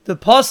The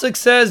pasuk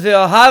says,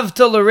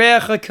 "Ve'ahavta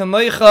l'reacha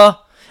kamecha,"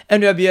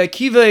 and Rabbi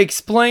Akiva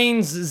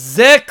explains,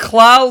 "Ze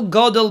klal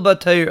gadol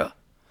b'Torah."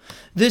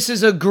 This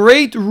is a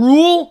great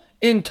rule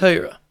in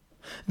Torah.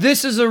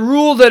 This is a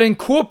rule that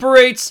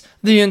incorporates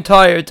the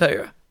entire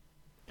Torah.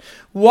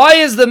 Why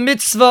is the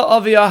mitzvah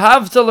of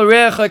 "Ve'ahavta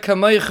l'reacha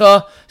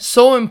kamecha"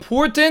 so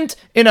important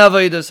in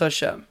Avodas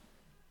Hashem?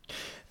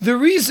 The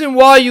reason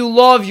why you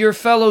love your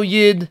fellow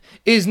Yid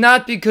is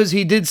not because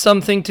he did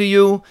something to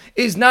you,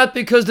 is not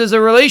because there's a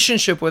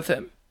relationship with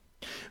him.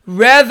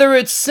 Rather,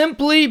 it's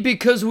simply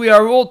because we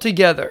are all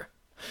together.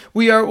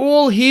 We are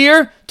all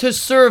here to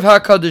serve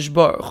HaKadosh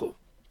Baruch Hu.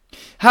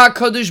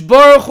 HaKadosh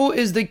Baruch Hu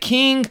is the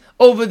king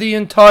over the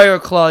entire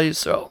Klal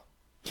Yisrael.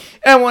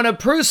 And when a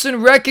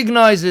person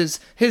recognizes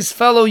his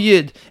fellow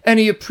Yid, and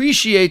he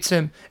appreciates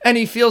him, and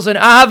he feels an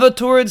ahava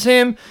towards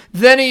him,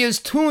 then he is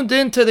tuned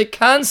into the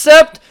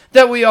concept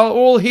that we are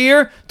all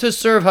here to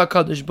serve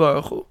HaKadosh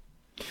Baruch Hu.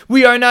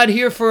 We are not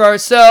here for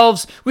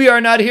ourselves. We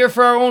are not here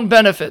for our own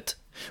benefit.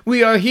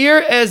 We are here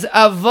as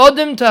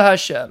avodim to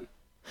Hashem.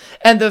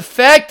 And the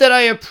fact that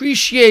I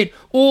appreciate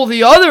all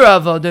the other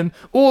avodim,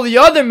 all the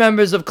other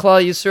members of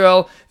Klal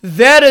Yisrael,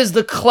 that is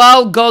the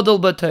klal gadol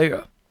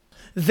b'Torah.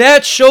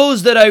 That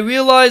shows that I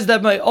realize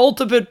that my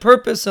ultimate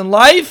purpose in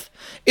life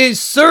is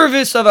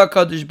service of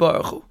HaKadosh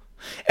Baruch Hu.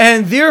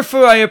 And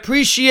therefore I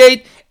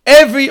appreciate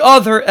every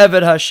other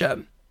Eved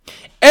Hashem,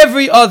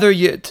 every other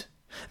Yid.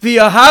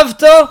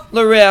 V'ahavta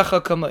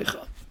l'reacha kamecha.